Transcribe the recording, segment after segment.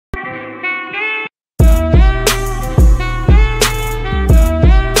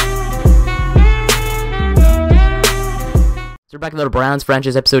back to another Browns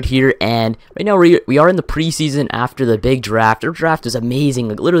franchise episode here, and right now we are in the preseason after the big draft. Our draft was amazing.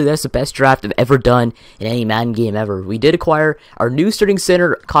 Like, literally, that's the best draft I've ever done in any Madden game ever. We did acquire our new starting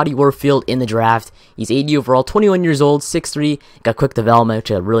center, Cody Warfield, in the draft. He's 80 overall, 21 years old, 6'3", got quick development,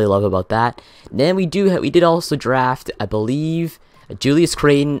 which I really love about that. And then we did also draft, I believe, Julius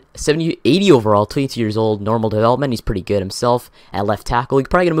Creighton, 80 overall, 22 years old, normal development. He's pretty good himself at left tackle. He's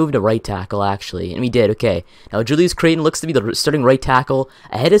probably going to move to right tackle, actually. And we did, okay. Now, Julius Creighton looks to be the starting right tackle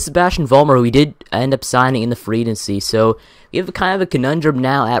ahead of Sebastian Vollmer, who we did end up signing in the free agency. So we have kind of a conundrum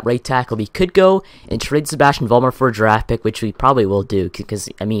now at right tackle. We could go and trade Sebastian Vollmer for a draft pick, which we probably will do. Because,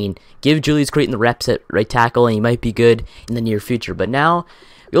 I mean, give Julius Creighton the reps at right tackle, and he might be good in the near future. But now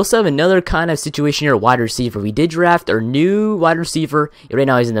we also have another kind of situation here at wide receiver. We did draft our new wide receiver. Right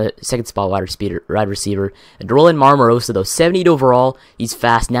now he's in the second spot wide receiver. Roland Marmarosa, though, 78 overall. He's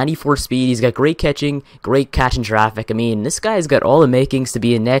fast, 94 speed. He's got great catching, great catch in traffic. I mean, this guy's got all the makings to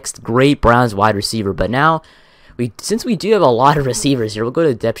be a next great Browns wide receiver. But now, since we do have a lot of receivers here, we'll go to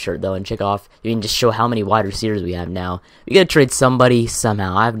the depth chart, though, and check off. You can just show how many wide receivers we have now. We got to trade somebody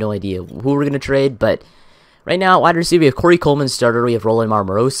somehow. I have no idea who we're going to trade, but right now, wide receiver, we have Corey Coleman starter, we have Roland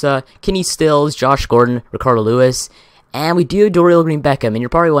Marmarosa, Kenny Stills, Josh Gordon, Ricardo Lewis, and we do have Dorial Green-Beckham. And you're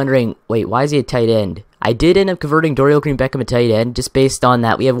probably wondering, wait, why is he a tight end? I did end up converting Dorial Green-Beckham to tight end, just based on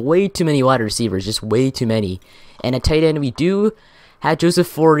that. We have way too many wide receivers, just way too many. And at tight end, we do have Joseph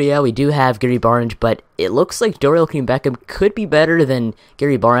Fordia, we do have Gary Barnidge, but it looks like Dorial Green-Beckham could be better than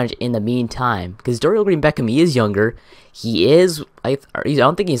Gary Barnidge in the meantime. Because Dorial Green-Beckham, he is younger. He is, I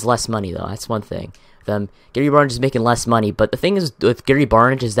don't think he's less money, though. That's one thing. Gary Barnidge is making less money, but the thing is with Gary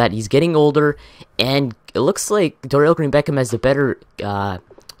Barnidge is that he's getting older, and it looks like Dorial Green-Beckham has the better,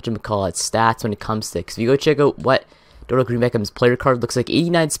 stats when it comes to it. Because if you go check out what Dorial Green-Beckham's player card looks like,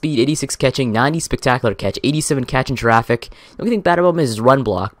 89 speed, 86 catching, 90 spectacular catch, 87 catch in traffic. The only thing bad about him is his run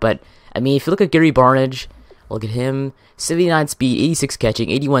block, but, I mean, if you look at Gary Barnidge, look at him, 79 speed, 86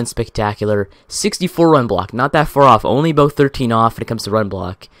 catching, 81 spectacular, 64 run block. Not that far off, only about 13 off when it comes to run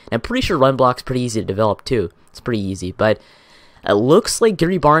block. And I'm pretty sure run block's pretty easy to develop too. It's pretty easy, but it looks like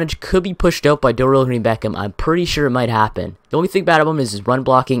Gary Barnidge could be pushed out by Dorial Green-Beckham. I'm pretty sure it might happen. The only thing bad about him is his run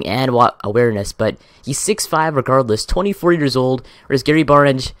blocking and awareness, but he's 6'5" regardless, 24 years old, whereas Gary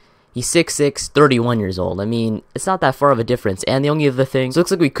Barnidge, he's 6'6", 31 years old. I mean, it's not that far of a difference. And the only other thing, so it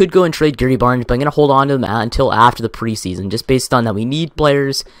looks like we could go and trade Gary Barnidge, but I'm going to hold on to him until after the preseason, just based on that we need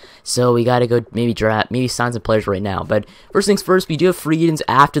players. So we got to go maybe sign some players right now. But first things first, we do have free agents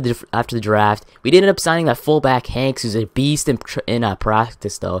after the draft. We did end up signing that fullback Hanks, who's a beast in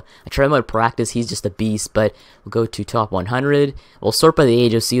practice, though. I tried him out in practice, he's just a beast. But we'll go to top 100. We'll sort by the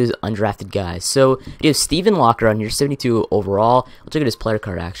age, we'll see who's undrafted guys. So we have Steven Locker on here, 72 overall. We'll check out his player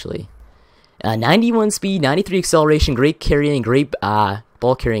card, actually. 91 speed, 93 acceleration, great carrying, great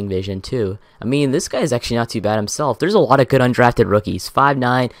ball carrying vision too. I mean, this guy is actually not too bad himself. There's a lot of good undrafted rookies.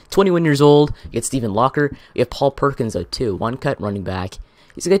 5'9", 21 years old. You get Steven Locker. We have Paul Perkins though too. One cut running back.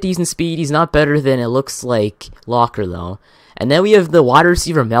 He's got decent speed. He's not better than it looks like Locker though. And then we have the wide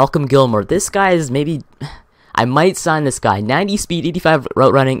receiver Malcolm Gilmore. This guy is maybe, I might sign this guy. 90 speed, 85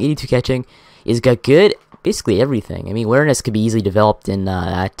 route running, 82 catching. He's got good, basically everything. I mean, awareness could be easily developed in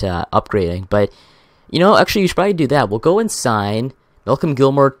upgrading. But, you know, actually, you should probably do that. We'll go and sign Malcolm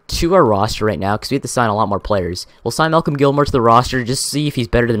Gilmore to our roster right now, because we have to sign a lot more players. We'll sign Malcolm Gilmore to the roster, just to see if he's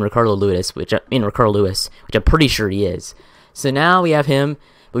better than Ricardo Lewis, which I'm pretty sure he is. So now we have him,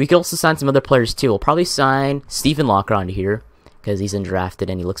 but we could also sign some other players too. We'll probably sign Steven Locker onto here, because he's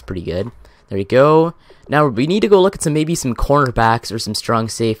undrafted and he looks pretty good. There we go. Now we need to go look at maybe some cornerbacks or some strong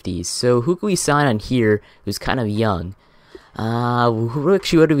safeties. So who can we sign on here who's kind of young? What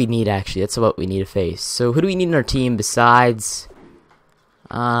do we need actually? That's what we need to face. So who do we need in our team besides?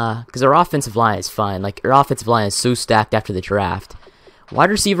 Because our offensive line is fine. Like, our offensive line is so stacked after the draft. Wide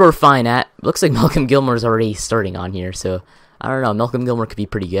receiver we're fine at. Looks like Malcolm Gilmore is already starting on here. So I don't know. Malcolm Gilmore could be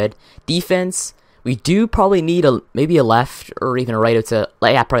pretty good. Defense, we do probably need maybe a left or even a right outside.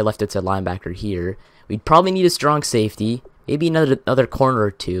 Probably left outside linebacker here. We'd probably need a strong safety, maybe another corner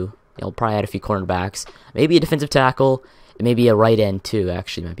or two. We'll probably add a few cornerbacks, maybe a defensive tackle, and maybe a right end too.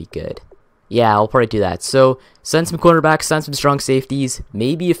 Actually, might be good. Yeah, I'll probably do that. So send some cornerbacks, send some strong safeties,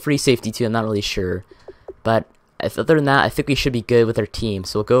 maybe a free safety too. I'm not really sure, but other than that, I think we should be good with our team.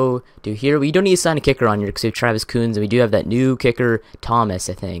 So we'll go do here. We don't need to sign a kicker on here because we have Travis Coons, and we do have that new kicker, Thomas,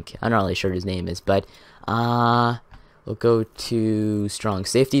 I think. I'm not really sure what his name is, but we'll go to strong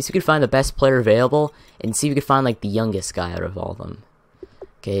safety. So we can find the best player available and see if we can find like the youngest guy out of all of them.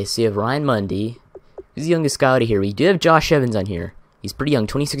 Okay, so you have Ryan Mundy. Who's the youngest guy out of here? We do have Josh Evans on here. He's pretty young,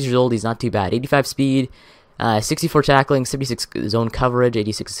 26 years old. He's not too bad. 85 speed, 64 tackling, 76 zone coverage,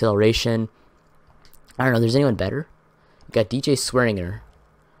 86 acceleration. I don't know, there's anyone better? We got DJ Swearinger.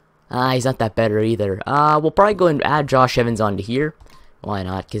 He's not that better either. We'll probably go and add Josh Evans onto here. Why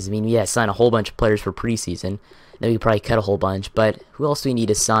not? Because, I mean, we signed a whole bunch of players for preseason. Then we probably cut a whole bunch. But who else do we need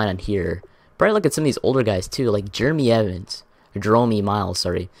to sign on here? Probably look at some of these older guys, too, like Jeremy Evans. Or Jerome Miles,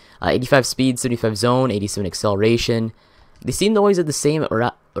 sorry. 85 speed, 75 zone, 87 acceleration. They seem to always have the same,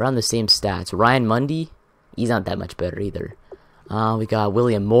 around the same stats. Ryan Mundy, he's not that much better either. We got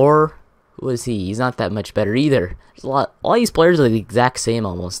William Moore. Who is he? He's not that much better either. There's a lot. All these players are the exact same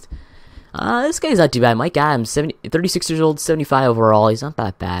almost. This guy's not too bad. Mike Adams, 36 years old, 75 overall. He's not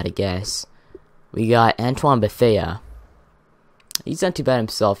that bad, I guess. We got Antoine Bethea. He's not too bad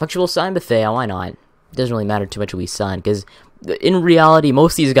himself. Actually, we'll sign Bethea. Why not? It doesn't really matter too much what we sign, because in reality,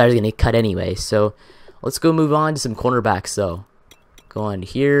 most of these guys are going to get cut anyway. So let's go move on to some cornerbacks, though. Go on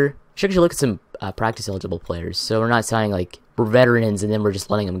here. Should actually look at some practice eligible players. So we're not signing like we're veterans and then we're just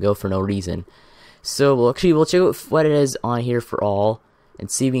letting them go for no reason. So we'll check out what it is on here for all and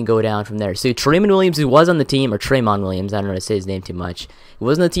see if we can go down from there. So Tremon Williams, who was on the team, or Tremon Williams, I don't know how to say his name too much. He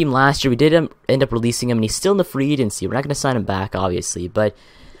was on the team last year. We did end up releasing him, and he's still in the free agency. We're not going to sign him back, obviously, but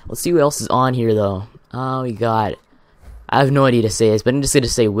let's see what else is on here, though. We got, I have no idea to say this, but I'm just going to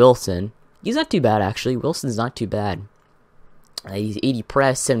say Wilson. He's not too bad, actually. Wilson's not too bad. He's 80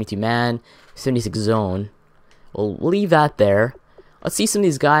 press, 72 man, 76 zone. We'll leave that there. Let's see some of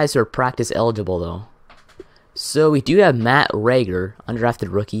these guys who are practice eligible, though. So we do have Matt Rager,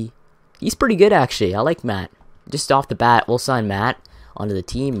 undrafted rookie. He's pretty good, actually. I like Matt. Just off the bat, we'll sign Matt onto the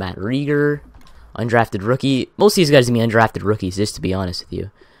team. Matt Rager, undrafted rookie. Most of these guys are going to be undrafted rookies, just to be honest with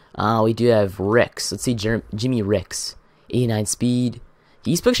you. We do have Ricks. Let's see, Jimmy Ricks, 89 speed.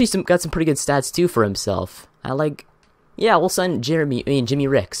 He's actually got some pretty good stats, too, for himself. Yeah, we'll sign Jimmy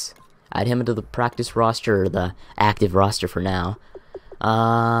Ricks. Add him into the practice roster, or the active roster for now.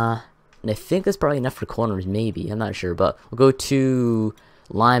 And I think that's probably enough for corners, maybe. I'm not sure, but we'll go to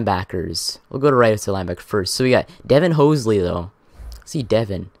linebackers. We'll go to right to linebacker first. So we got Devin Hosley, though. Let's see,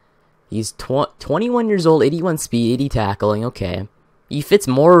 Devin. He's 21 years old, 81 speed, 80 tackling. Okay. He fits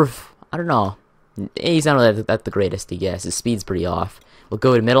more of, I don't know. He's not really that the greatest, I guess. His speed's pretty off. We'll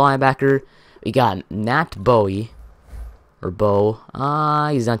go to middle linebacker. We got Matt Bowie. Or Bo.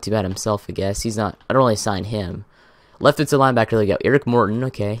 He's not too bad himself, I guess. I don't really sign him. Left outside linebacker, we got Eric Morton.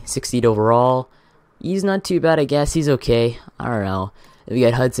 Okay, 68 overall. He's not too bad, I guess. He's okay. I don't know. Then we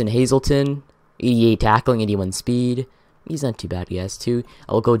got Hudson Hazleton. 88 tackling, 81 speed. He's not too bad, I guess, too.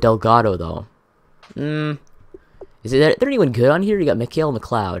 I'll go Delgado, though. Is there anyone good on here? You got Mikhail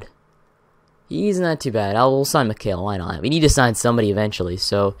McLeod. He's not too bad. We'll sign Mikhail. Why not? We need to sign somebody eventually,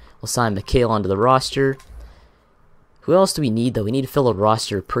 so we'll sign Mikhail onto the roster. Who else do we need, though? We need to fill a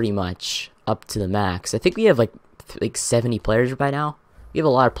roster pretty much up to the max. I think we have like 70 players by now. We have a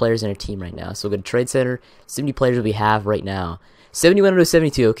lot of players in our team right now. So we'll go to Trade Center. 70 players we have right now. 71 to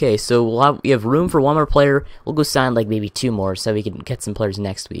 72. Okay, so we have room for one more player. We'll go sign like maybe 2 more so we can get some players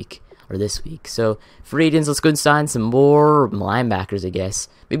next week or this week. So free agents, let's go and sign some more linebackers, I guess.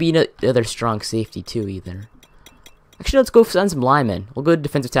 Maybe another strong safety too, either. Actually, let's go sign some linemen. We'll go to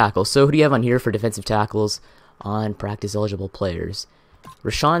defensive tackles. So who do you have on here for defensive tackles on practice eligible players?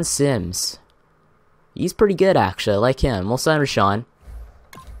 Rashawn Sims. He's pretty good, actually. I like him. We'll sign Rashawn.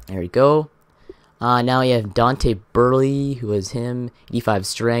 There we go. Now we have Dante Burley, who is him. 85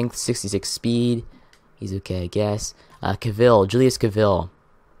 strength, 66 speed. He's okay, I guess. Julius Cavill.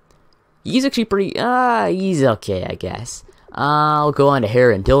 He's actually pretty... he's okay, I guess. I'll go on to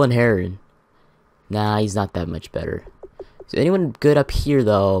Heron. Dylan Heron. Nah, he's not that much better. So anyone good up here,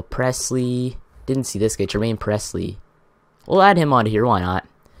 though? Presley. Didn't see this guy. Jermaine Presley. We'll add him on here. Why not?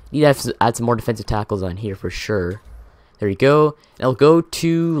 Need to add some more defensive tackles on here for sure. There you go. And I'll go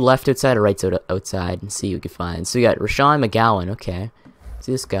to left outside or right outside and see what we can find. So we got Rashawn McGowan. Okay.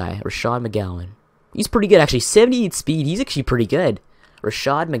 See this guy. Rashawn McGowan. He's pretty good, actually. 78 speed. He's actually pretty good.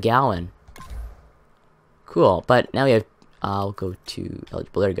 Rashad McGowan. Cool. But now we have... I'll go to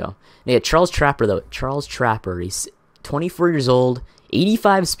eligible. There we go. Now, Charles Trapper, though. Charles Trapper. He's 24 years old.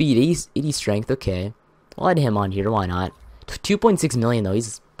 85 speed. 80 strength. Okay. We'll add him on here. Why not? 2.6 million, though.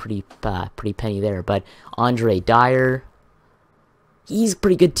 He's pretty penny there. But Andre Dyer, he's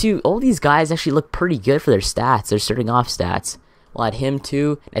pretty good too. All these guys actually look pretty good for their stats. They're starting off stats. We'll add him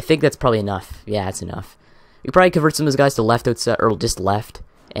too. I think that's probably enough. Yeah, that's enough. We probably convert some of those guys to left outside or just left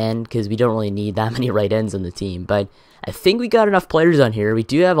end because we don't really need that many right ends on the team. But I think we got enough players on here. We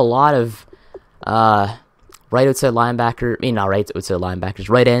do have a lot of right outside linebacker. I mean, not right outside linebackers,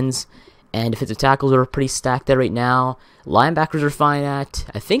 right ends. And defensive tackles are pretty stacked there right now. Linebackers are fine at.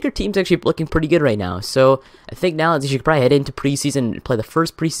 I think our team's actually looking pretty good right now. So I think now that you should probably head into preseason and play the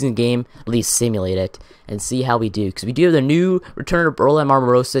first preseason game, at least simulate it, and see how we do. Because we do have the new returner, Roland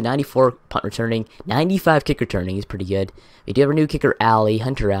Marmarosa, 94 punt returning, 95 kick returning. He's pretty good. We do have our new kicker,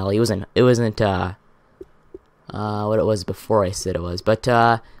 Hunter Alley. It wasn't what it was before I said it was. But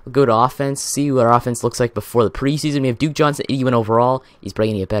we'll go to offense, see what our offense looks like before the preseason. We have Duke Johnson, 81 overall. He's probably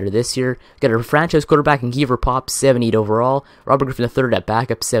going to get better this year. We got our franchise quarterback in Kiefer Pop, 78 overall. Robert Griffin III at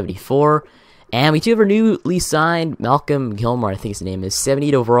backup, 74. And we do have our newly signed Malcolm Gilmore, I think his name is,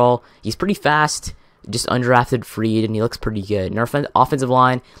 78 overall. He's pretty fast, just undrafted, freed, and he looks pretty good. And our offensive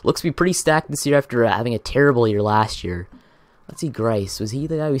line looks to be pretty stacked this year after having a terrible year last year. Let's see, Grace. Was he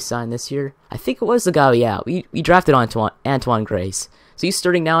the guy we signed this year? I think it was the guy, yeah. We drafted Antoine Grace. So he's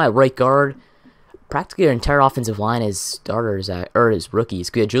starting now at right guard. Practically our entire offensive line is starters, or is rookies.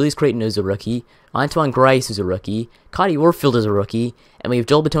 We have Julius Creighton, who's a rookie. Antoine Grace, who's a rookie. Cotty Warfield is a rookie. And we have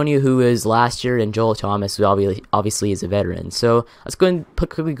Joel Batonio, who is last year, and Joel Thomas, who obviously is a veteran. So let's go and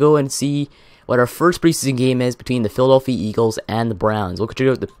quickly go and see what our first preseason game is between the Philadelphia Eagles and the Browns. We'll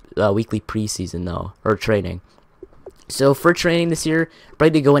continue with the weekly preseason, though, or training. So for training this year,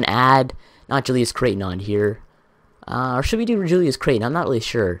 probably to go and add, not Julius Creighton on here. Or should we do Julius Creighton? I'm not really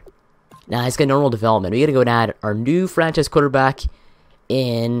sure. Nah, he's got normal development. We gotta go and add our new franchise quarterback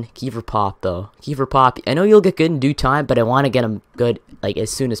in Kiefer Pop, though. Kiefer Pop, I know you'll get good in due time, but I want to get him good like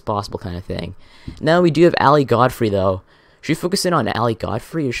as soon as possible kind of thing. Now we do have Ali Godfrey, though. Should we focus in on Ali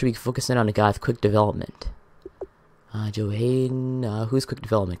Godfrey, or should we focus in on a guy with quick development? Joe Hayden, who's quick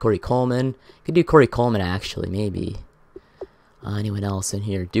development? Corey Coleman. Could do Corey Coleman, actually, maybe. Anyone else in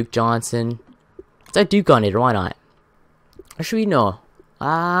here? Duke Johnson. Let's add Duke on it, or why not? Or should we know?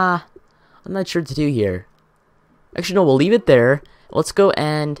 I'm not sure what to do here. Actually, no, we'll leave it there. Let's go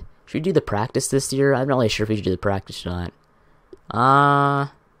and... Should we do the practice this year? I'm not really sure if we should do the practice or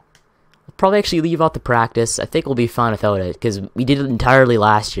not. We'll probably actually leave out the practice. I think we'll be fine without it, because we did it entirely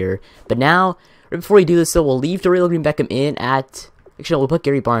last year. But now, right before we do this, though, we'll leave Darrell Green Beckham in at... Actually, no, we'll put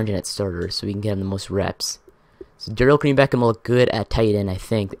Gary Barnes in at starter, so we can get him the most reps. So Darrell Green Beckham will look good at tight end, I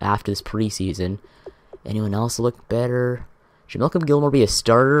think, after this preseason. Anyone else look better? Should Malcolm Gilmore be a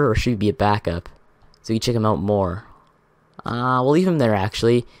starter, or should he be a backup? So you check him out more. We'll leave him there,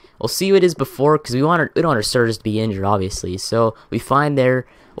 actually. We'll see what it is before, because we don't want our starters to be injured, obviously. So we find there.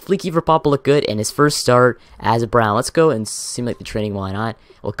 Hopefully Kiefer Pop will look good in his first start as a Brown. Let's go and simulate the training, why not?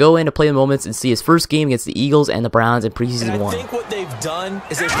 We'll go in to play the moments and see his first game against the Eagles and the Browns in preseason 1. I think what they've done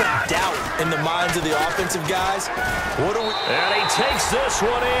is they've put doubt in the minds of the offensive guys. And he takes this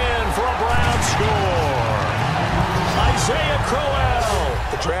one in for a Brown score. Isaiah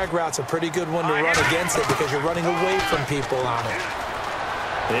Crowell. The drag route's a pretty good one to run against it because you're running away from people on it.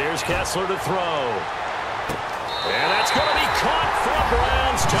 Here's Kessler to throw. And that's going to be caught for a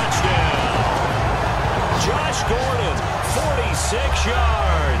Browns touchdown. Josh Gordon, 46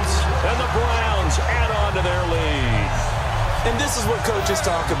 yards. And the Browns add on to their lead. And this is what coaches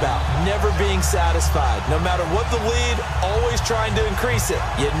talk about, never being satisfied. No matter what the lead, always trying to increase it.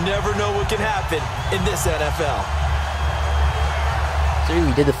 You never know what can happen in this NFL. So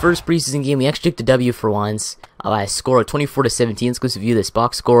we did the first preseason game. We actually took the W for once. I scored 24-17. Let's go view this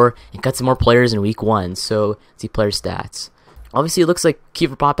box score and cut some more players in week 1. So let's see player stats. Obviously, it looks like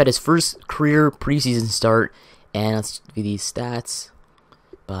Kiefer Pop had his first career preseason start. And let's view these stats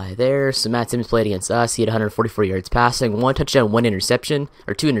by there. So Matt Simmons played against us. He had 144 yards passing, 1 touchdown, 1 interception,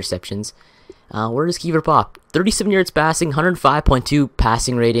 or 2 interceptions. Where does Kiefer Pop? 37 yards passing, 105.2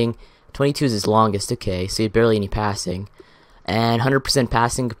 passing rating. 22 is his longest. Okay, so he had barely any passing. And 100%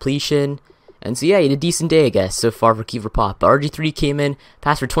 passing completion. And so, yeah, he had a decent day, I guess, so far for Kiefer Pop. But RG3 came in,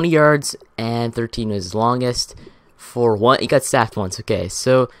 passed for 20 yards, and 13 was his longest. For 1, he got sacked once. Okay,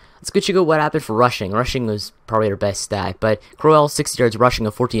 so let's go check out what happened for rushing. Rushing was probably our best stat. But Crowell, 60 yards rushing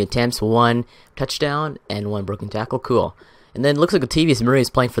on 14 attempts, 1 touchdown, and 1 broken tackle. Cool. And then it looks like Latavius Murray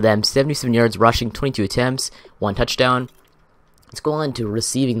is playing for them. 77 yards rushing, 22 attempts, 1 touchdown. Let's go on to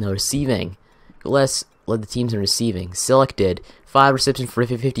receiving, though. Receiving. Led the teams in receiving. Selected 5 receptions for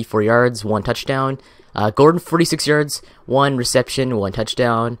 54 yards, 1 touchdown. Gordon 46 yards, 1 reception, 1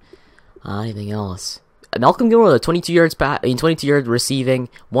 touchdown. Anything else? Malcolm Gilmore 22 yards 22 yards receiving,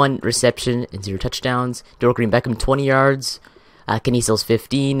 1 reception and 0 touchdowns. Darrell Green Beckham 20 yards. Kenny Stills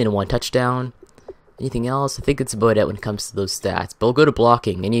 15 and 1 touchdown. Anything else? I think that's about it when it comes to those stats. But we'll go to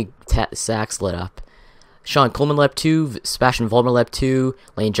blocking. Any sacks lit up. Sean Coleman led 2, Sebastian Vollmer led 2,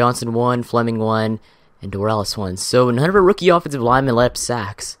 Lane Johnson 1, Fleming 1, and Dorales 1. So none of our rookie offensive linemen led up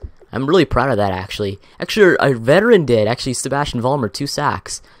sacks. I'm really proud of that, actually. Actually, our veteran did. Actually, Sebastian Vollmer, 2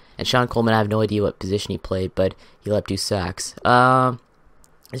 sacks. And Sean Coleman, I have no idea what position he played, but he'll have 2 sacks.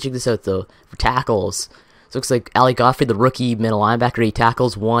 Let's check this out, though. For tackles, so it looks like Ali Godfrey, the rookie middle linebacker, 8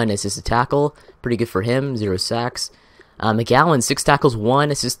 tackles, 1 assisted tackle. Pretty good for him, 0 sacks. McGowan, 6 tackles, 1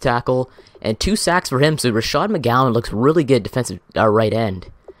 assisted tackle, and 2 sacks for him. So Rashad McGowan looks really good defensive right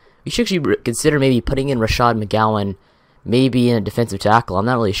end. We should actually consider maybe putting in Rashad McGowan maybe in a defensive tackle. I'm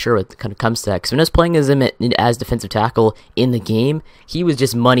not really sure what kind of comes to that. Because when I was playing as defensive tackle in the game, he was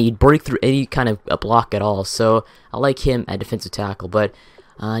just money. He'd break through any kind of a block at all. So I like him at defensive tackle. But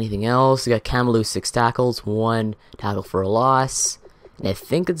anything else? We got Kamalu, 6 tackles, 1 tackle for a loss. And I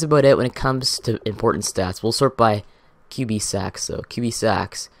think that's about it when it comes to important stats. We'll sort by QB sacks, though. QB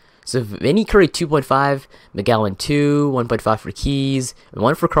sacks. So Vinny Curry, 2.5. McGowan, 2. 1.5 for Keys. And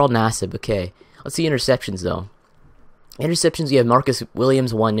 1 for Carl Nassib. Okay. Let's see interceptions, though. Interceptions, we have Marcus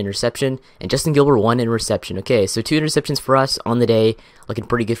Williams, 1 interception, and Justin Gilbert, 1 interception. Okay, so 2 interceptions for us on the day. Looking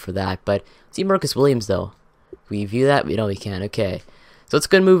pretty good for that. But let's see Marcus Williams, though. Can we view that? We know we can. Okay. So let's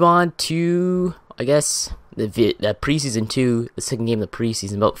go and move on to, I guess, the preseason 2, the second game of the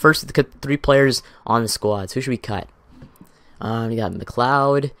preseason. But first, let's cut 3 players on the squad. So who should we cut? We got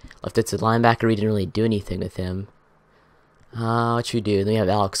McLeod, left outside linebacker. We didn't really do anything with him. What should we do? Then we have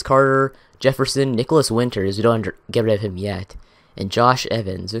Alex Carter, Jefferson, Nicholas Winters. We don't get rid of him yet. And Josh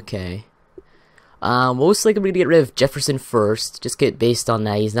Evans. Okay. Most likely we're going to get rid of Jefferson first. Just get based on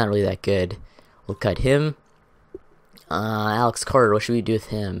that. He's not really that good. We'll cut him. Alex Carter. What should we do with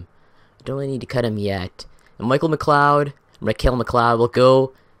him? I don't really need to cut him yet. And Michael McLeod, will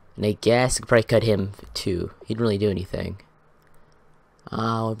go. And I guess I could probably cut him too. He didn't really do anything.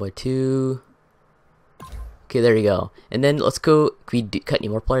 1.2. Okay, there you go. And then let's go. Can we cut any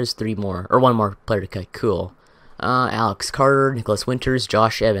more players? 3 more. Or 1 more player to cut. Cool. Alex Carter, Nicholas Winters,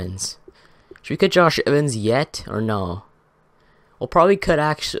 Josh Evans. Should we cut Josh Evans yet? Or no? We'll probably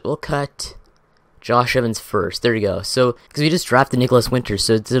we'll cut Josh Evans first. There you go. So, because we just drafted Nicholas Winters,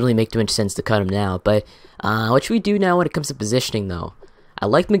 so it doesn't really make too much sense to cut him now. But, what should we do now when it comes to positioning, though? I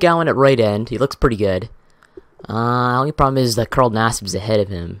like McGowan at right end. He looks pretty good. Only problem is that Carl Nassib's ahead of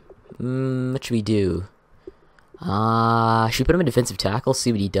him. What should we do? Should we put him in defensive tackle,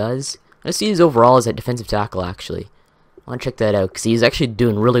 see what he does? Let's see his overall is at defensive tackle, actually. I want to check that out, because he's actually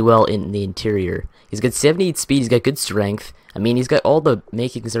doing really well in the interior. He's got 78 speed, he's got good strength. I mean, he's got all the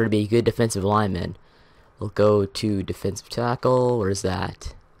makings to be a good defensive lineman. We'll go to defensive tackle. Where's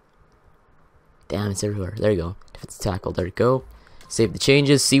that? Damn, it's everywhere. There you go. Defensive tackle, there you go. Save the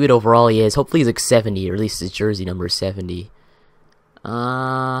changes, see what overall he is. Hopefully he's like 70, or at least his jersey number is 70.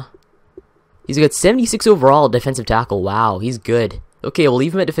 He's got 76 overall defensive tackle. Wow, he's good. Okay, we'll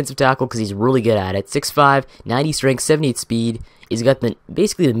leave him at defensive tackle because he's really good at it. 6'5", 90 strength, 78 speed. He's got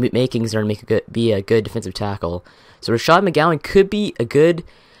basically the makings to be a good defensive tackle. So Rashad McGowan could be a good.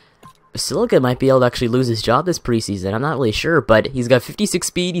 Silica might be able to actually lose his job this preseason. I'm not really sure, but he's got 56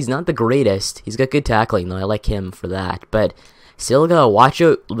 speed. He's not the greatest. He's got good tackling though. I like him for that. But Silica, watch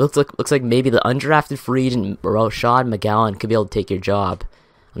out. Looks like maybe the undrafted free agent Rashad McGowan could be able to take your job.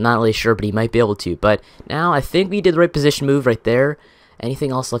 I'm not really sure, but he might be able to. But now I think we did the right position move right there.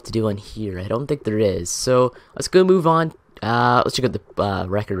 Anything else left to do on here? I don't think there is. So let's go move on. Let's check out the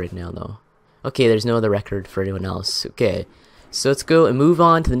record right now, though. Okay, there's no other record for anyone else. Okay, so let's go and move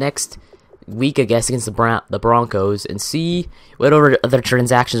on to the next week, I guess, against the Broncos and see what other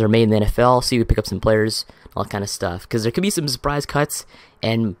transactions are made in the NFL. See if we pick up some players, all that kind of stuff. Because there could be some surprise cuts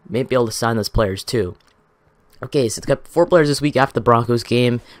and maybe be able to sign those players too. Okay, so it's got 4 players this week after the Broncos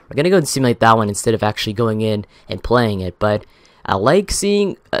game. We're going to go and simulate that one instead of actually going in and playing it. But I like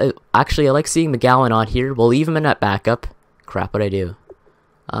seeing, McGowan on here. We'll leave him in that backup. Crap, what'd I do?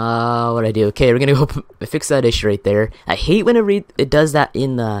 Okay, we're going to go fix that issue right there. I hate when it does that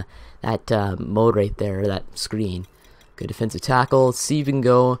in that mode right there, that screen. Good defensive tackle. Let's see if we can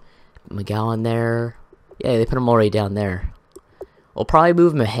go McGowan there. Yeah, they put him already down there. We'll probably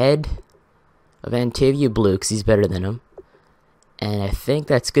move him ahead of Antavia Blue because he's better than him. And I think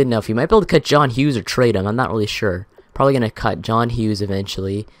that's good enough. You might be able to cut John Hughes or trade him. I'm not really sure. Probably going to cut John Hughes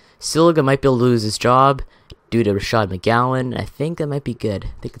eventually. Silica might be able to lose his job due to Rashad McGowan. I think that might be good.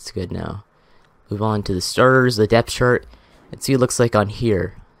 I think it's good now. Move on to the starters, the depth chart. Let's see what it looks like on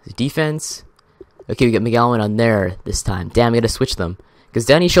here. The defense. Okay, we got McGowan on there this time. Damn, I got to switch them. Because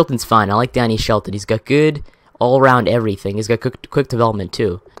Danny Shelton's fine. I like Danny Shelton. He's got good all-around everything. He's got quick development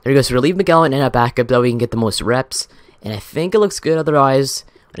too. There you go. So we'll leave McGowan in a backup that we can get the most reps. And I think it looks good otherwise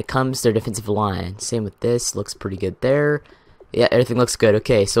when it comes to their defensive line. Same with this. Looks pretty good there. Yeah, everything looks good.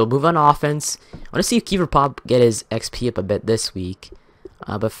 Okay, so we'll move on to offense. I want to see if Kiefer Pop get his XP up a bit this week.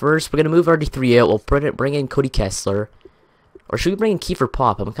 But first, we're going to move RG3 out. We'll bring in Cody Kessler. Or should we bring in Kiefer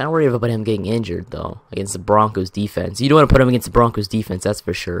Pop? I'm kind of worried about him getting injured, though, against the Broncos defense. You don't want to put him against the Broncos defense, that's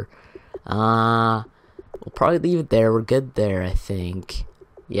for sure. We'll probably leave it there. We're good there, I think.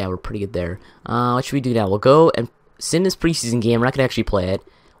 Yeah, we're pretty good there. What should we do now? We'll go and sim this preseason game. We're not going to actually play it.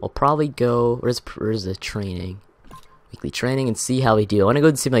 We'll probably go... Where's the training? Weekly training and see how we do. I want to go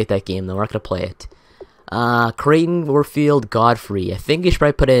and simulate that game, though. We're not going to play it. Creighton, Warfield, Godfrey. I think you should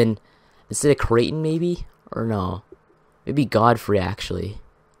probably put in... Instead of Creighton, maybe? Or no? Maybe Godfrey, actually.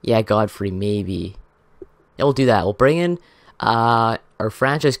 Yeah, Godfrey, maybe. Yeah, we'll do that. We'll bring in our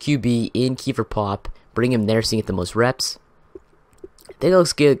franchise QB in Kiefer Pop. Bring him there so he can get the most reps. I think it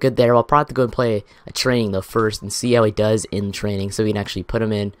looks good there. I'll probably have to go and play a training, though, first and see how he does in training so we can actually put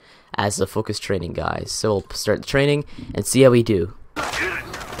him in as the focus training guy. So we'll start the training and see how we do.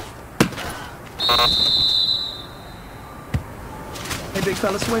 Hey, big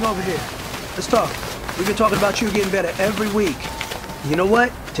fella, swing over here. Let's talk. We've been talking about you getting better every week. You know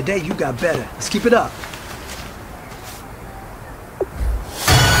what? Today you got better. Let's keep it up.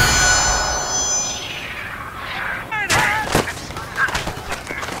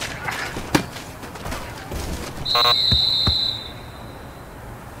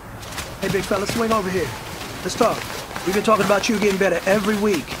 Hey, big fella, swing over here. Let's talk. We've been talking about you getting better every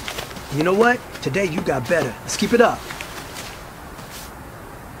week. You know what? Today you got better. Let's keep it up.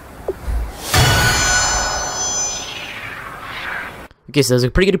 Okay, so it was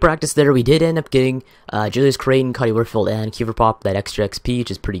a pretty good practice there. We did end up getting Julius Creighton, Cody Warfield, and Kiefer Pop, that extra XP,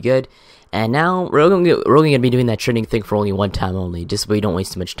 which is pretty good. And now we're only going to be doing that training thing for only one time only, just so we don't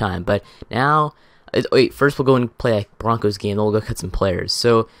waste too much time. But now, wait, first we'll go and play a Broncos game, then we'll go cut some players.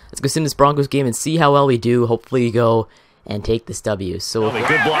 So let's go sim this Broncos game and see how well we do. Hopefully we go and take this W. So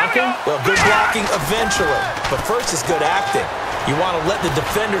Good blocking? Well, good blocking eventually, but first is good acting. You want to let the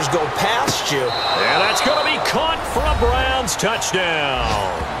defenders go past you. And that's going to be caught for a Browns touchdown.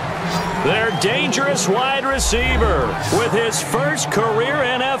 Their dangerous wide receiver with his first career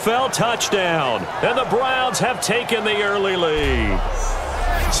NFL touchdown. And the Browns have taken the early lead.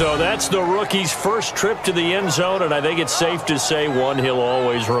 So that's the rookie's first trip to the end zone, and I think it's safe to say one he'll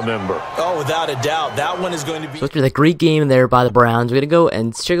always remember. Oh, without a doubt. That one is going to be... So after that great game there by the Browns, we're going to go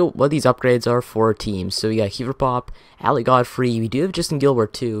and check out what these upgrades are for our teams. So we got Kiefer Pop, Ali Godfrey, we do have Justin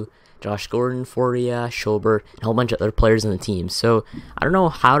Gilbert too, Josh Gordon, Foria, Schobert, and a whole bunch of other players on the team. So I don't know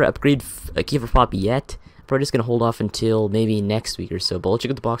how to upgrade Kiefer Pop yet. I'm probably just going to hold off until maybe next week or so. But we'll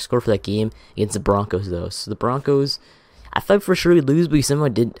check out the box score for that game against the Broncos though. So the Broncos... I thought for sure we'd lose, but we somehow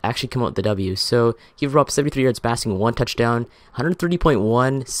did actually come out with the W. So Kiefer Pop 73 yards passing, 1 touchdown,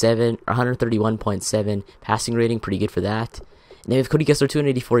 130.17 or 131.7 passing rating, pretty good for that. And then we have Cody Kessler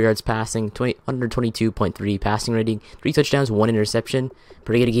 284 yards passing, 122.3 passing rating, 3 touchdowns, 1 interception,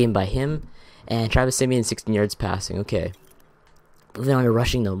 pretty good game by him. And Travis Simeon 16 yards passing. Okay. Moving on to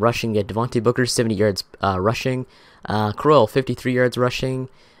rushing though. Rushing, we had Devontae Booker 70 yards rushing, Crowell 53 yards rushing.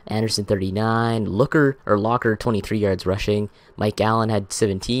 Anderson 39, Locker 23 yards rushing. Mike Allen had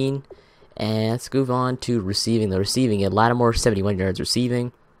 17. And let's move on to receiving. The receiving at Lattimore 71 yards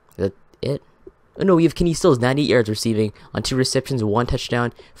receiving. Is that it? Oh no, we have Kenny Stills 98 yards receiving on 2 receptions, 1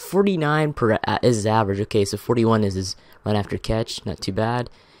 touchdown. 49 is his average. Okay, so 41 is his run after catch. Not too bad.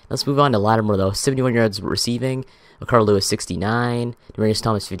 Let's move on to Lattimore though. 71 yards receiving. Carl Lewis 69. Demarius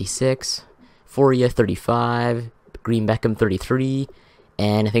Thomas 56. Foria 35. Green Beckham 33.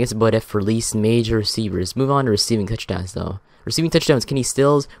 And I think it's about it for least major receivers. Move on to receiving touchdowns, though. Receiving touchdowns, Kenny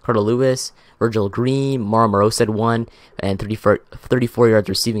Stills, Carter Lewis, Virgil Green, Mara Moreau had 1, and 34 yards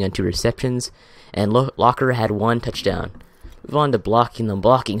receiving on 2 receptions. And Locker had 1 touchdown. Move on to blocking them.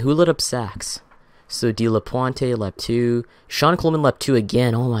 Blocking, who lit up sacks? So De La Puente left 2. Sean Coleman left 2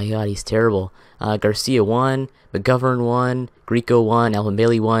 again. Oh my god, he's terrible. Garcia 1, McGovern 1, Greco 1, Alvin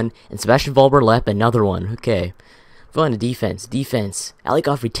Bailey 1, and Sebastian Valber left another 1. Okay. Move on to defense. Defense. Ali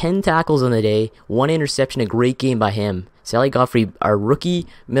Godfrey, 10 tackles on the day, 1 interception, a great game by him. So Ali Godfrey, our rookie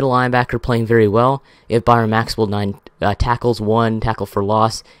middle linebacker, playing very well. We have Byron Maxwell, 9 tackles, 1 tackle for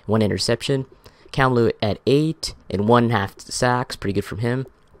loss, 1 interception. Cam Lewis at 8 and 1.5 sacks, pretty good from him.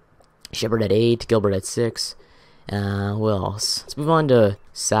 Shepard at 8, Gilbert at 6. Who else? Let's move on to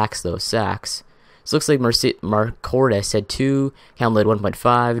sacks though. Sacks. So it looks like Mark Cordes had 2, Cam Lewis had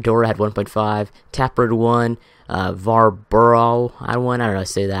 1.5, Dora had 1.5, Tapper had 1. Varborough had 1, I don't know how to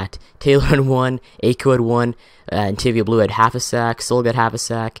say that. Taylor had 1, Aiko had 1, and Tavia Blue had half a sack, Sol got half a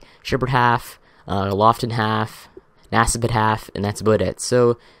sack, Shepard half, Lofton half, Nassib had half, and that's about it.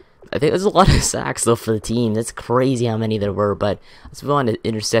 So I think there's a lot of sacks though for the team. That's crazy how many there were, but let's move on to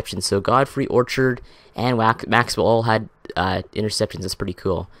interceptions. So Godfrey, Orchard, and Maxwell all had interceptions. That's pretty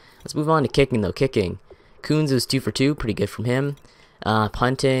cool. Let's move on to kicking though. Kicking. Coons was 2 for 2, pretty good from him.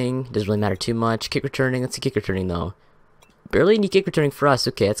 Punting, doesn't really matter too much. Kick returning, let's see kick returning though. Barely any kick returning for us,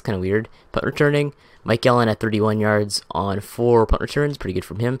 okay, that's kind of weird. Punt returning, Mike Allen at 31 yards on 4 punt returns, pretty good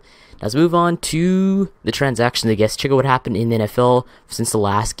from him. Now let's move on to the transactions, I guess. Check out what happened in the NFL since the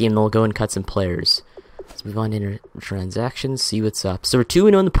last game, then we'll go and cut some players. Let's move on to transactions, see what's up. So we're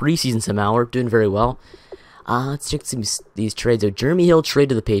 2-0 in the preseason somehow, we're doing very well. Let's check these trades out. Jeremy Hill trade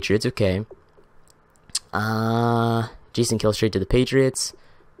to the Patriots, okay. Jason Kill trade to the Patriots.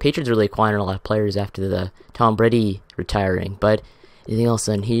 Patriots really acquiring a lot of players after the Tom Brady retiring, but anything else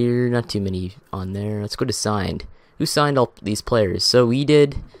on here? Not too many on there. Let's go to signed. Who signed all these players? So we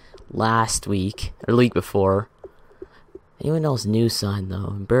did last week, or the week before. Anyone else new signed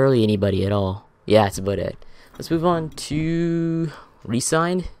though? Barely anybody at all. Yeah, that's about it. Let's move on to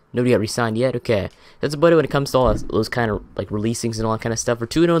re-signed. Nobody got re-signed yet? Okay. That's about it when it comes to all those kind of like releasings and all that kind of stuff. We're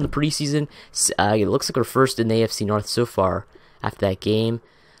 2-0 in the preseason. It looks like we're first in the AFC North so far after that game.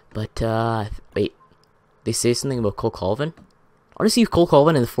 But, wait. They say something about Cole Colvin? I want to see Cole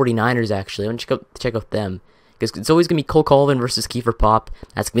Colvin and the 49ers actually. I want to check out them. Because it's always going to be Cole Colvin versus Kiefer Pop.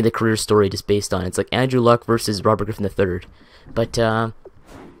 That's going to be the career story just based on it. It's like Andrew Luck versus Robert Griffin III. But,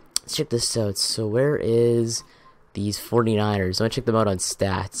 let's check this out. So where is these 49ers? I want to check them out on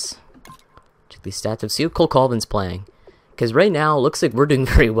stats. Check these stats out. See what Cole Colvin's playing. Because right now, it looks like we're doing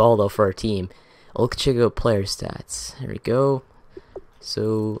very well, though, for our team. Let's check out player stats. There we go.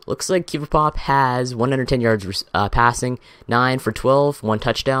 So, looks like Kiefer Pop has 110 yards passing, 9 for 12, 1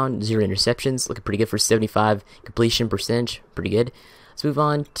 touchdown, 0 interceptions. Looking pretty good for 75 completion percentage. Pretty good. Let's move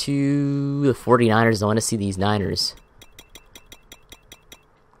on to the 49ers. I want to see these Niners.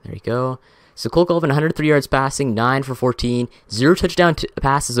 There you go. So Cole Colvin, 103 yards passing, 9 for 14, 0 touchdown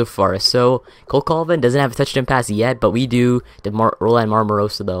passes so far. So Cole Colvin doesn't have a touchdown pass yet, but we do. Roland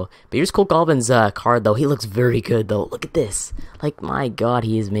Marmarosa though. But here's Cole Colvin's card though. He looks very good though. Look at this. Like my God,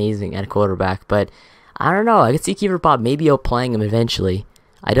 he is amazing at a quarterback. But I don't know. I could see Kiefer Pop maybe outplaying him eventually.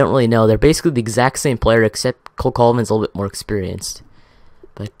 I don't really know. They're basically the exact same player except Cole Colvin's a little bit more experienced.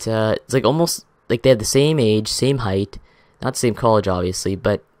 But it's like almost like they have the same age, same height, not the same college obviously,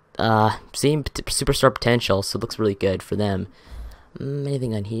 but same superstar potential, so it looks really good for them.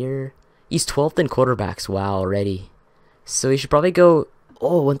 Anything on here? He's 12th in quarterbacks, wow, already. So he should probably go,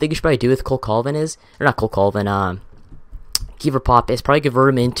 one thing you should probably do with Cole Colvin is, or not Cole Colvin, Kiefer Pop is probably convert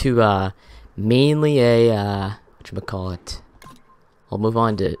him into, mainly a, whatchamacallit. I'll move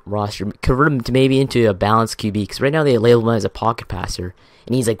on to roster. Convert him to maybe into a balanced QB, because right now they label him as a pocket passer,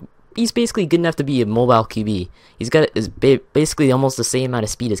 and he's basically good enough to be a mobile QB. He's got basically almost the same amount of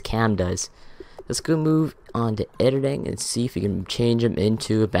speed as Cam does. Let's go move on to editing and see if we can change him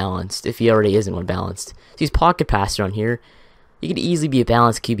into a balanced, if he already isn't one balanced. So he's pocket passer on here. He could easily be a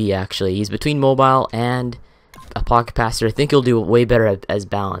balanced QB actually. He's between mobile and a pocket passer. I think he'll do way better as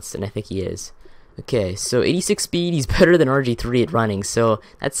balanced, and I think he is. Okay, so 86 speed, he's better than RG3 at running, so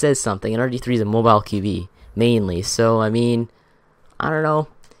that says something. And RG3 is a mobile QB, mainly. So, I mean, I don't know.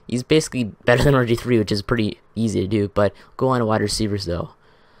 He's basically better than RG3, which is pretty easy to do, but go on to wide receivers, though.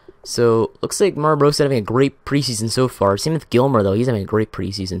 So, looks like Marmarosa having a great preseason so far. Same with Gilmore, though. He's having a great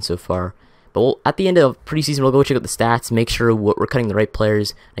preseason so far. But at the end of preseason, we'll go check out the stats, make sure we're cutting the right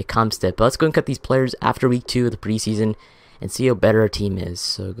players when it comes to it. But let's go and cut these players after week 2 of the preseason and see how better our team is.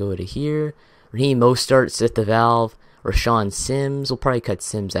 So, go to here. Raheem Mostert, Seth the Valve, Rashawn Sims. We'll probably cut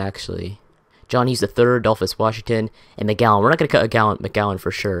Sims, actually. John Hughes III, Dolphus Washington, and McGowan. We're not going to cut McGowan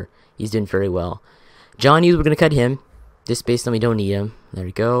for sure. He's doing very well. John Hughes, we're going to cut him. Just based on we don't need him. There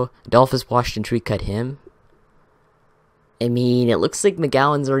we go. Dolphus Washington, should we cut him? I mean, it looks like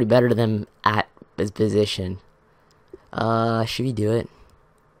McGowan's already better than him at his position. Should we do it?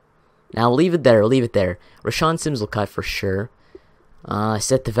 Now, we'll leave it there. Rashawn Sims will cut for sure.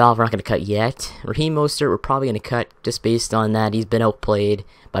 Seth the Valve, we're not going to cut yet. Raheem Mostert, we're probably going to cut just based on that. He's been outplayed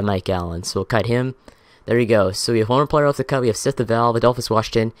by Mike Allen, so we'll cut him. There you go. So we have one more player off the cut. We have Seth the Valve, Adolphus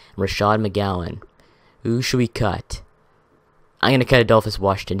Washington, and Rashad McGowan. Who should we cut? I'm going to cut Adolphus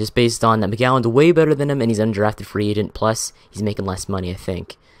Washington just based on that McGowan's way better than him, and he's an undrafted free agent. Plus, he's making less money, I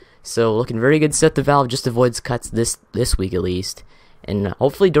think. So looking very good. Seth the Valve just avoids cuts this week at least. And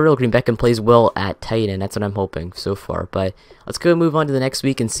hopefully Dorial Green-Beckham plays well at tight end. That's what I'm hoping so far. But let's go move on to the next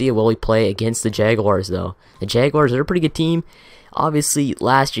week and see how well we play against the Jaguars, though. The Jaguars are a pretty good team. Obviously,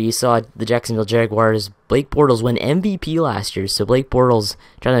 last year you saw the Jacksonville Jaguars. Blake Bortles win MVP last year. So Blake Bortles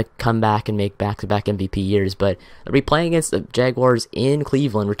trying to come back and make back-to-back MVP years. But they'll be playing against the Jaguars in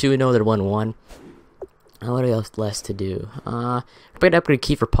Cleveland. We're 2-0. They're 1-1. What else less to do? We're going to upgrade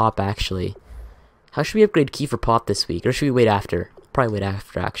Kiefer Pop, actually. How should we upgrade Kiefer Pop this week? Or should we wait after? Probably wait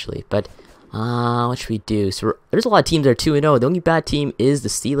after, actually. But What should we do? So there's a lot of teams that are 2-0. The only bad team is the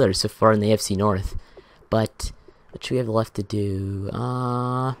Steelers so far in the AFC North. But what should we have left to do?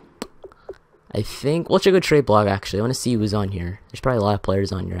 I think we'll check a trade blog actually. I want to see who's on here. There's probably a lot of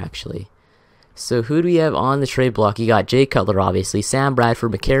players on here actually. So who do we have on the trade block? You got Jay Cutler obviously, Sam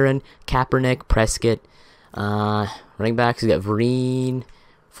Bradford, McCarron, Kaepernick, Prescott. Running backs, you got Vereen.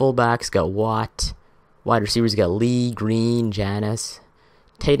 Fullbacks, got Watt. Wide receivers, you got Lee, Green, Janis.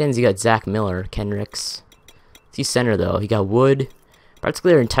 Tight ends, you got Zach Miller, Kendricks. See center though, you got Wood.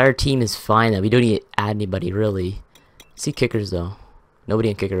 Practically our entire team is fine though. We don't need to add anybody really. See kickers though. Nobody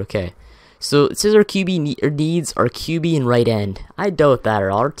in kicker, okay. So it says our QB needs our QB and right end. I doubt that at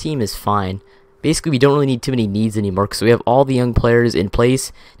all. Our team is fine. Basically, we don't really need too many needs anymore because we have all the young players in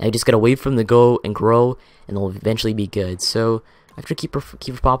place. And we just gotta wait for them to go and grow, and they'll eventually be good. So after Keeper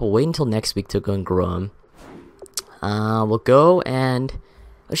Pop, we'll wait until next week to go and grow them. We'll go and I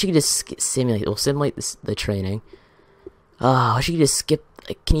wish you could just simulate. We'll simulate the training. I wish you could just skip.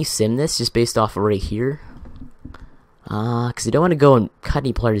 Like, can you sim this just based off of right here? Because I don't want to go and cut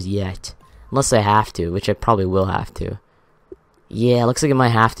any players yet, unless I have to, which I probably will have to. Yeah, looks like I might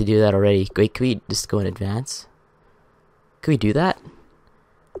have to do that already. Wait, can we just go in advance? Can we do that?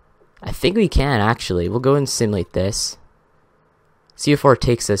 I think we can, actually. We'll go and simulate this. See how far it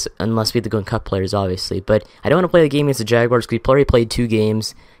takes us, unless we have to go and cut players, obviously. But I don't want to play the game against the Jaguars, because we already played 2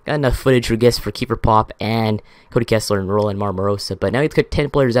 games. Got enough footage for guests for Keeper Pop and Cody Kessler and Roland Marmarosa. But now we have to cut 10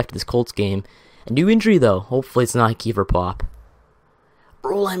 players after this Colts game. A new injury, though. Hopefully it's not Keeper Pop.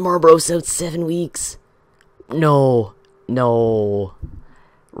 Roland Marmarosa out 7 weeks. No.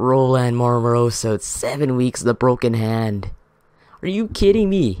 Roland Marmarosa out 7 weeks with a broken hand. Are you kidding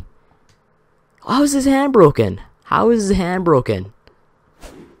me? How is his hand broken? How is his hand broken?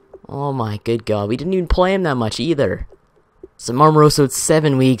 Oh my good god. We didn't even play him that much either. So Marmarosa out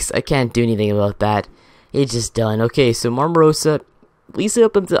 7 weeks. I can't do anything about that. It's just done. Okay, so Marmarosa, at least it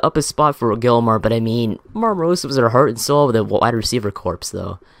opened up a spot for Gilmore, but I mean, Marmarosa was our heart and soul with a wide receiver corpse,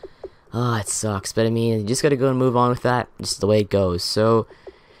 though. It sucks, but I mean, you just gotta go and move on with that. Just the way it goes. So,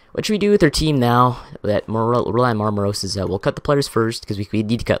 what should we do with our team now that Roland Marmarosa's out? We'll cut the players first, because we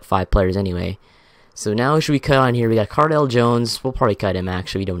need to cut 5 players anyway. So now should we cut on here? We got Cardell Jones. We'll probably cut him,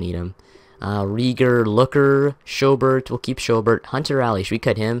 actually. We don't need him. Rieger, Looker, Schobert. We'll keep Schobert. Hunter Alley. Should we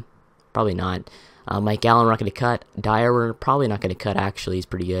cut him? Probably not. Mike Allen, we're not going to cut. Dyer, we're probably not going to cut, actually. He's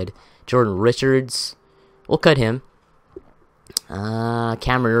pretty good. Jordan Richards. We'll cut him.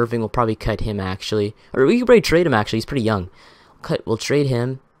 Cameron Irving, we'll probably cut him, actually. Or we could probably trade him, actually. He's pretty young. We'll trade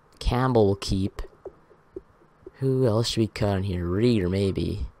him. Campbell we'll keep. Who else should we cut on here? Rieger,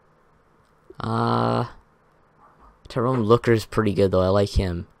 maybe. Tyrone Looker's pretty good, though. I like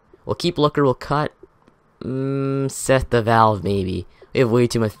him. We'll keep Looker. We'll cut Seth the Valve, maybe. We have way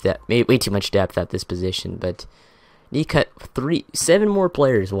too much depth at this position, but need to cut 7 more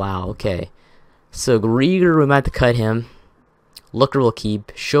players. Wow, okay. So Rieger, we might have to cut him. Looker will keep.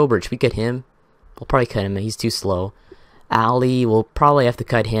 Schobert, should we cut him? We'll probably cut him. He's too slow. Alley, we'll probably have to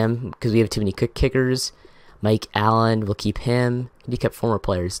cut him because we have too many kickers. Mike Allen, we'll keep him. He kept 4 more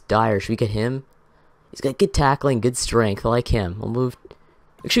players. Dyer, should we get him? He's got good tackling, good strength. I like him. We'll move.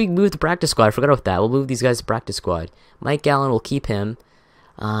 Actually, we can move the practice squad. I forgot about that. We'll move these guys to practice squad. Mike Allen, we'll keep him.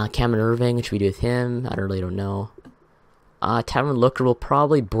 Cameron Irving, what should we do with him? I really don't know. Tyrone Looker will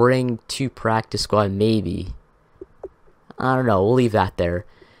probably bring to practice squad, maybe. I don't know. We'll leave that there.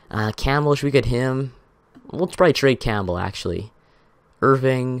 Campbell, should we get him? We'll probably trade Campbell, actually.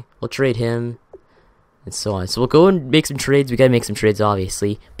 Irving, we'll trade him. And so on. So we'll go and make some trades. We gotta make some trades,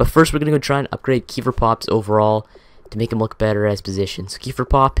 obviously. But first, we're gonna go try and upgrade Kiefer Pop's overall to make him look better as position. So Kiefer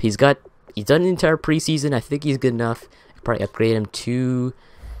Pop, he's done the entire preseason. I think he's good enough. I'll probably upgrade him to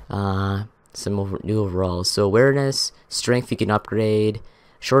some new overalls. So awareness, strength, you can upgrade.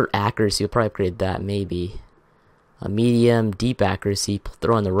 Short accuracy, we'll probably upgrade that, maybe. Medium, deep accuracy,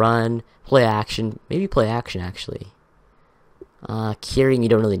 throw on the run, play action, maybe play action actually. Carrying, you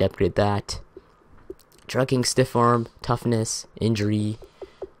don't really need to upgrade that. Trucking, stiff arm, toughness, injury.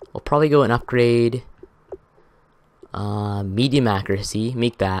 We'll probably go and upgrade medium accuracy,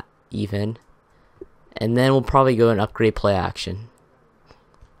 make that even. And then we'll probably go and upgrade play action.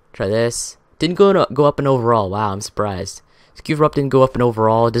 Try this. Didn't go up in overall. Wow, I'm surprised. Kiefer Up didn't go up in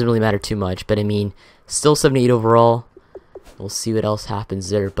overall. It doesn't really matter too much, but I mean, still 78 overall. We'll see what else happens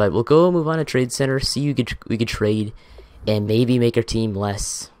there. But we'll go move on to Trade Center, see who we could trade, and maybe make our team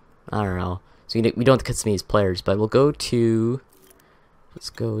less. I don't know. So we don't have to cut some of these players, but we'll go to. Let's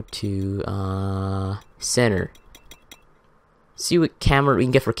go to center. See what we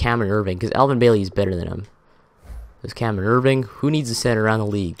can get for Cameron Irving, because Alvin Bailey is better than him. There's Cameron Irving. Who needs a center around the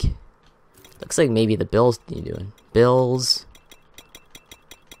league? Looks like maybe the Bills need doing. Bills.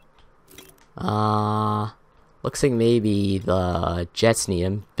 Looks like maybe the Jets need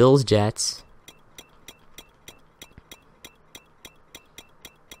him. Bills, Jets.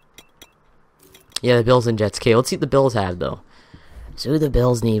 Yeah, the Bills and Jets. Okay, let's see what the Bills have, though. So who the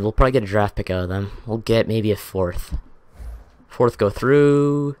Bills need? We'll probably get a draft pick out of them. We'll get maybe a fourth. Fourth go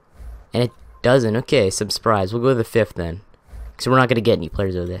through. And it doesn't. Okay, some surprise. We'll go to the fifth then. So we're not going to get any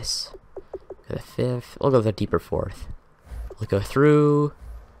players of this. Go to the fifth. We'll go with a deeper fourth. We'll go through.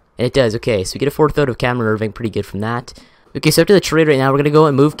 And it does. Okay, so we get a fourth out of Cameron Irving. Pretty good from that. Okay, so after the trade right now, we're going to go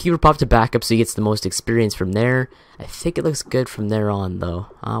and move Keeper Pop to backup so he gets the most experience from there. I think it looks good from there on, though.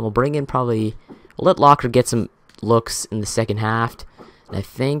 We'll bring in probably... We'll let Locker get some looks in the second half. And I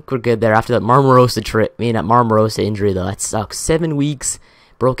think we're good there. After that Marmarosa injury, though. That sucks. 7 weeks,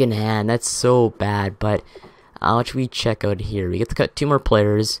 broken hand. That's so bad. But what should we check out here? We get to cut 2 more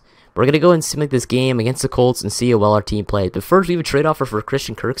players. We're going to go and simulate this game against the Colts and see how well our team plays. But first, we have a trade offer for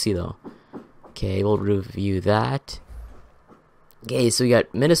Christian Kirksey, though. Okay, we'll review that. Okay, so we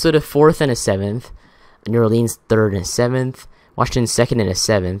got Minnesota 4th and a 7th. New Orleans 3rd and a 7th. Washington 2nd and a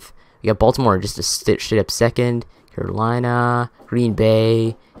 7th. We got Baltimore just a straight up 2nd. Carolina, Green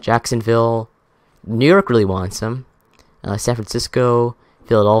Bay, Jacksonville. New York really wants him. San Francisco,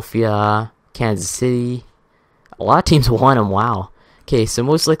 Philadelphia, Kansas City. A lot of teams want him, wow. Okay, so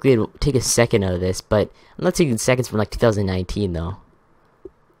most likely it'll take a 2nd out of this, but I'm not taking 2nds from like 2019 though.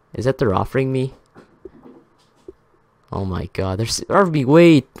 Is that they're offering me? Oh my god, there's be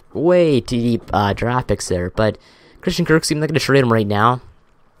way too deep draft picks there. But Christian Kirksey, I'm not going to trade him right now.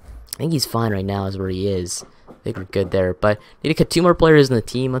 I think he's fine right now is where he is. I think we're good there. But need to cut 2 more players in the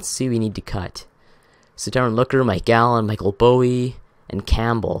team. Let's see who we need to cut. So Darren Looker, Mike Allen, Michael Bowie, and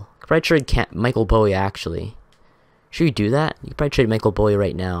Campbell. Could probably trade Michael Bowie actually. Should we do that? You could probably trade Michael Bowie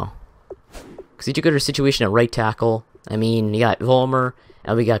right now. Because he took out our situation at right tackle. I mean, you got Vollmer,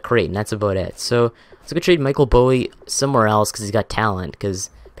 and we got Creighton. That's about it. So let's go trade Michael Bowie somewhere else because he's got talent.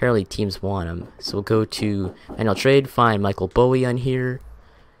 Because apparently teams want him. So we'll go to manual trade, find Michael Bowie on here.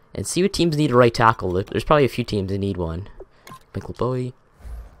 And see what teams need a right tackle. There's probably a few teams that need one. Michael Bowie.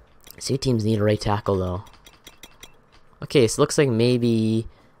 See what teams need a right tackle, though. Okay, so it looks like maybe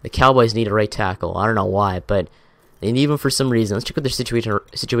the Cowboys need a right tackle. I don't know why, but they need one for some reason. Let's check out their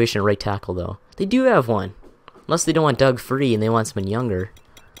situation at right tackle, though. They do have one. Unless they don't want Doug Free and they want someone younger.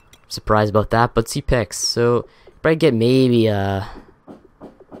 I'm surprised about that, but see picks. So, probably get maybe,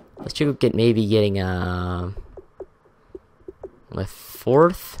 let's check out getting, a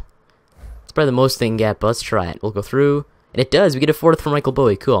 4th. It's probably the most they can get, but let's try it. We'll go through, and it does. We get a 4th for Michael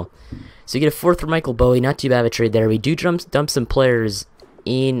Bowie. Cool. So you get a 4th for Michael Bowie. Not too bad of a trade there. We do dump some players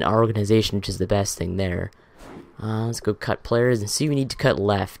in our organization, which is the best thing there. Let's go cut players and see what we need to cut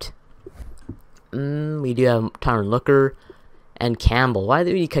left. We do have Tyron Looker and Campbell. Why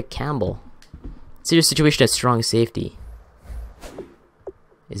do we cut Campbell? See your situation at strong safety.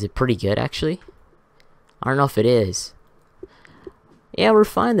 Is it pretty good, actually? I don't know if it is. Yeah, we're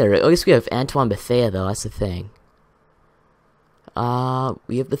fine there. I guess we have Antoine Bethea, though. That's the thing.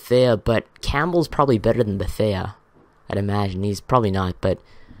 We have Bethea, but Campbell's probably better than Bethea. I'd imagine. He's probably not, but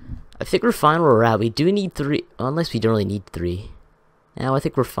I think we're fine where we're at. We do need 3, unless we don't really need 3. Now, I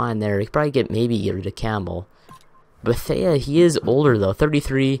think we're fine there. We could probably get rid of Campbell. Bethea, he is older, though.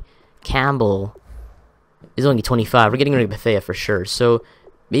 33. Campbell is only 25. We're getting rid of Bethea for sure. So,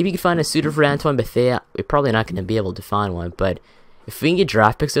 maybe you can find a suitor for Antoine Bethea. We're probably not going to be able to find one, but if we can get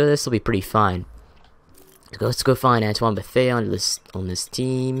draft picks out of this, it'll be pretty fine. Let's go find Antoine Bethea on this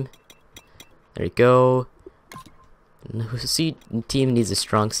team. There you go. See, the team needs a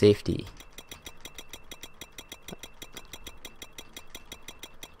strong safety.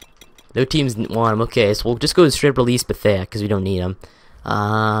 No teams want him. Okay, so we'll just go straight up release Bethea because we don't need him.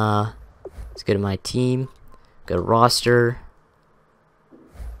 Let's go to my team. Go to roster.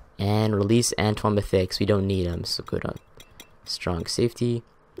 And release Antoine Bethea because we don't need him. So go to strong safety.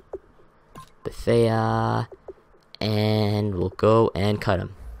 Bethea. And we'll go and cut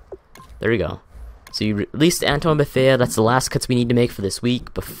him. There we go. So you released Antoine Bethea. That's the last cuts we need to make for this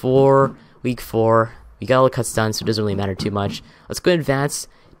week. Before week 4. We got all the cuts done, so it doesn't really matter too much. Let's go and advance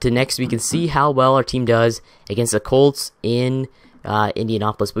to next week and see how well our team does against the Colts in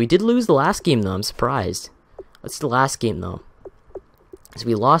Indianapolis. But we did lose the last game, though. I'm surprised. Let's see the last game, though. So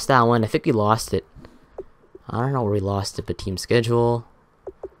we lost that one. I think we lost it. I don't know where we lost it, but team schedule.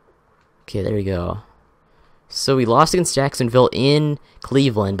 Okay, there we go. So we lost against Jacksonville in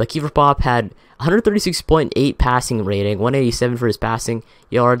Cleveland, but Keeper Pop had 136.8 passing rating, 187 for his passing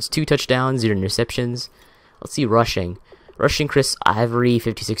yards, 2 touchdowns, 0 interceptions. Let's see rushing. Rushing, Chris Ivory,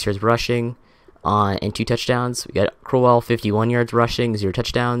 56 yards rushing. and 2 touchdowns. We got Crowell 51 yards rushing, 0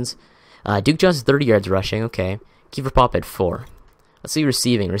 touchdowns. Duke Johnson 30 yards rushing. Okay, Kiefer Pop at 4. Let's see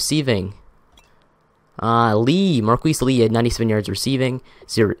receiving. Marquise Lee had 97 yards receiving,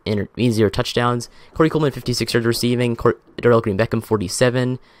 0 touchdowns. Corey Coleman 56 yards receiving. Darrell Green Beckham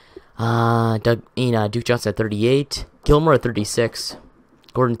 47. Duke Johnson at 38. Gilmore at 36.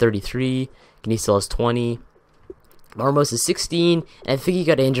 Gordon 33. Kenny still has 20. Marmos is 16, and I think he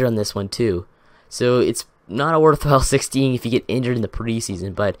got injured on this one too. So it's not a worthwhile 16 if you get injured in the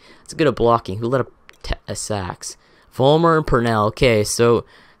preseason, but it's good at blocking. Who let up sacks? Vollmer and Purnell. Okay, so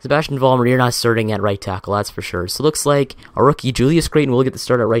Sebastian Vollmer, you're not starting at right tackle, that's for sure. So it looks like our rookie Julius Creighton will get the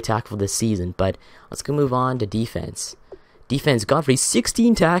start at right tackle this season, but let's go move on to defense. Defense, Godfrey,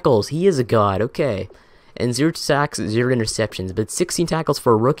 16 tackles. He is a god, okay. And 0 sacks, 0 interceptions, but 16 tackles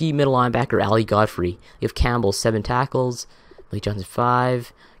for a rookie middle linebacker, Ali Godfrey. You have Campbell, 7 tackles. Malik Johnson,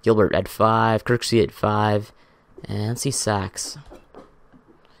 5. Gilbert at 5. Kirksey at 5. And let's see sacks.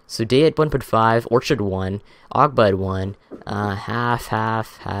 So Day at 1.5, Orchard 1, Ogba at 1,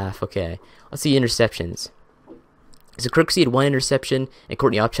 half. Okay, let's see interceptions. So Kirksey had 1 interception and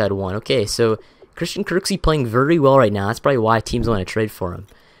Courtney Upshaw had 1. Okay, so Christian Kirksey playing very well right now. That's probably why teams want to trade for him.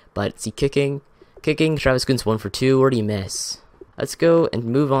 But see kicking, Travis Goons 1 for 2. Where do you miss? Let's go and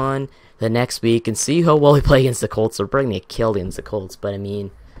move on to the next week and see how well we play against the Colts. We're probably going to get killed against the Colts, but I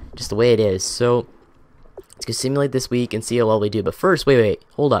mean, just the way it is. So let's go simulate this week and see how well we do. But first, wait,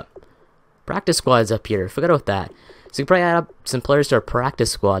 hold up. Practice squad's up here. Forgot about that. So we can probably add up some players to our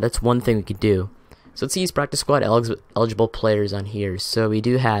practice squad. That's one thing we could do. So let's see these practice squad eligible players on here. So we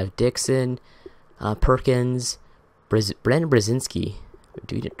do have Dixon, Perkins, Brandon Brzezinski.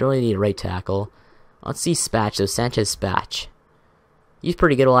 We don't really need a right tackle. Let's see Spatch, so Sanchez Spatch. He's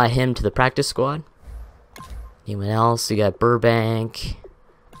pretty good. We'll add him to the practice squad. Anyone else? We got Burbank.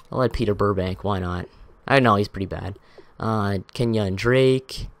 I'll add Peter Burbank. Why not? I know he's pretty bad. Kenya and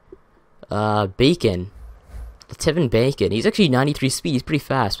Drake. Bacon. Tevin Bacon. He's actually 93 speed. He's pretty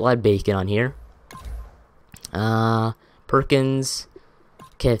fast. We'll add Bacon on here. Perkins.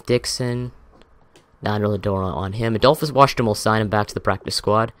 Kenneth Dixon. Not really door on him. Adolphus Washington will sign him back to the practice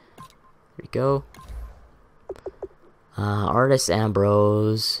squad. There we go. Artis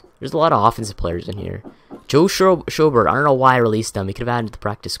Ambrose. There's a lot of offensive players in here. Joe Schobert. I don't know why I released him. He could have added to the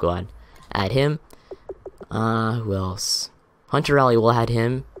practice squad. Add him. Who else? Hunter Alley will add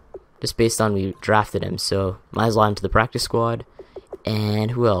him. Just based on we drafted him. So might as well add him to the practice squad.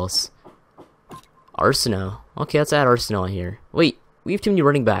 And who else? Arsenault. Okay, let's add Arsenault in here. Wait, we have too many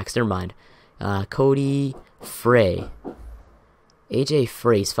running backs. Never mind. Cody Frey. AJ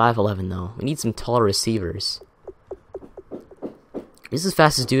Frey's 5'11" though. We need some taller receivers. This is the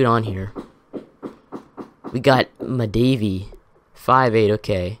fastest dude on here. We got Madavy. 5'8",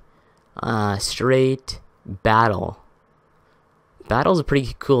 okay. Straight Battle. Battle's a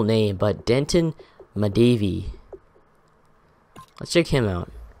pretty cool name, but Denton Madavy. Let's check him out.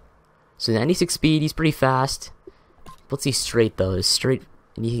 So 96 speed, he's pretty fast. Let's see Straight though. Is Straight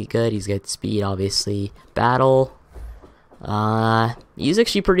any good? He's got speed, obviously. Battle. He's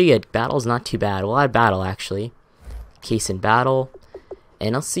actually pretty good. Battle's not too bad. We'll add Battle actually. Case in Battle.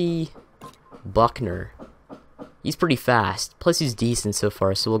 And I'll see Buckner. He's pretty fast. Plus he's decent so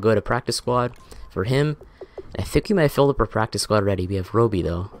far. So we'll go to practice squad for him. And I think we might have filled up our practice squad already. We have Roby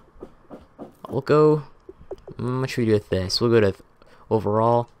though. We'll go. What should we do with this? We'll go to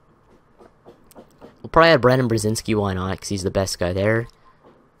overall. We'll probably add Brandon Brzezinski. Why not? Because he's the best guy there.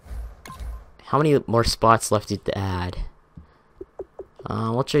 How many more spots left to add?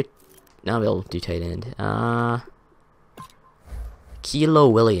 We'll try. No, we'll do tight end. Kilo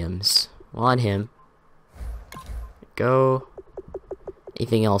Williams. We'll add him. Go.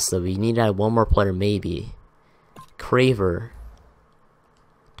 Anything else though? We need to add one more player maybe. Craver.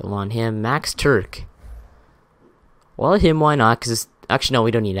 Don't want him. Max Turk. Well, him, why not? Because actually, no,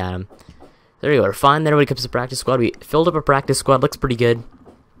 we don't need to add him. There you go. We're fine there when it comes to practice squad. We filled up our practice squad. Looks pretty good.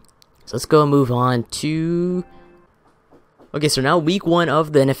 So let's go and move on to... Okay, so now week 1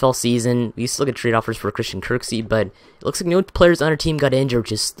 of the NFL season. We still get trade offers for Christian Kirksey, but it looks like no players on our team got injured,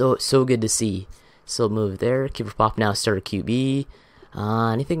 which is so good to see. So move there. Keeper Pop now starter QB.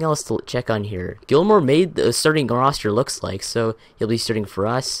 Anything else to check on here? Gilmore made the starting roster, looks like, so he'll be starting for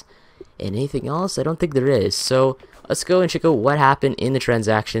us. And anything else? I don't think there is. So let's go and check out what happened in the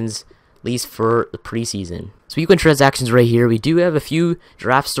transactions, at least for the preseason. So week 1 transactions right here. We do have a few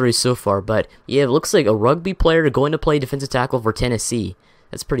draft stories so far, but yeah, it looks like a rugby player going to play defensive tackle for Tennessee.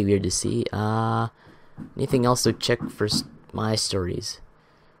 That's pretty weird to see. Anything else to check for my stories?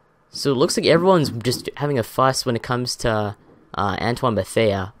 So it looks like everyone's just having a fuss when it comes to Antoine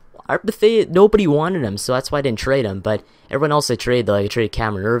Bethea. Buffet, nobody wanted him, so that's why I didn't trade him. But everyone else I traded, though, I traded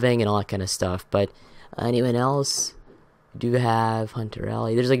Cameron Irving and all that kind of stuff. But anyone else? We do have Hunter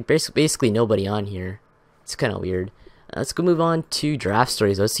Alley. There's like basically nobody on here. It's kind of weird. Let's go move on to draft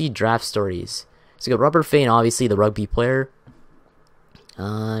stories. Let's see draft stories. So we got Robert Fane, obviously the rugby player.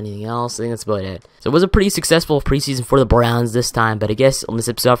 Anything else? I think that's about it. So it was a pretty successful preseason for the Browns this time. But I guess on this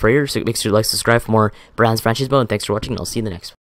episode right here, so make sure to like, subscribe for more Browns franchise mode. And thanks for watching. And I'll see you in the next one.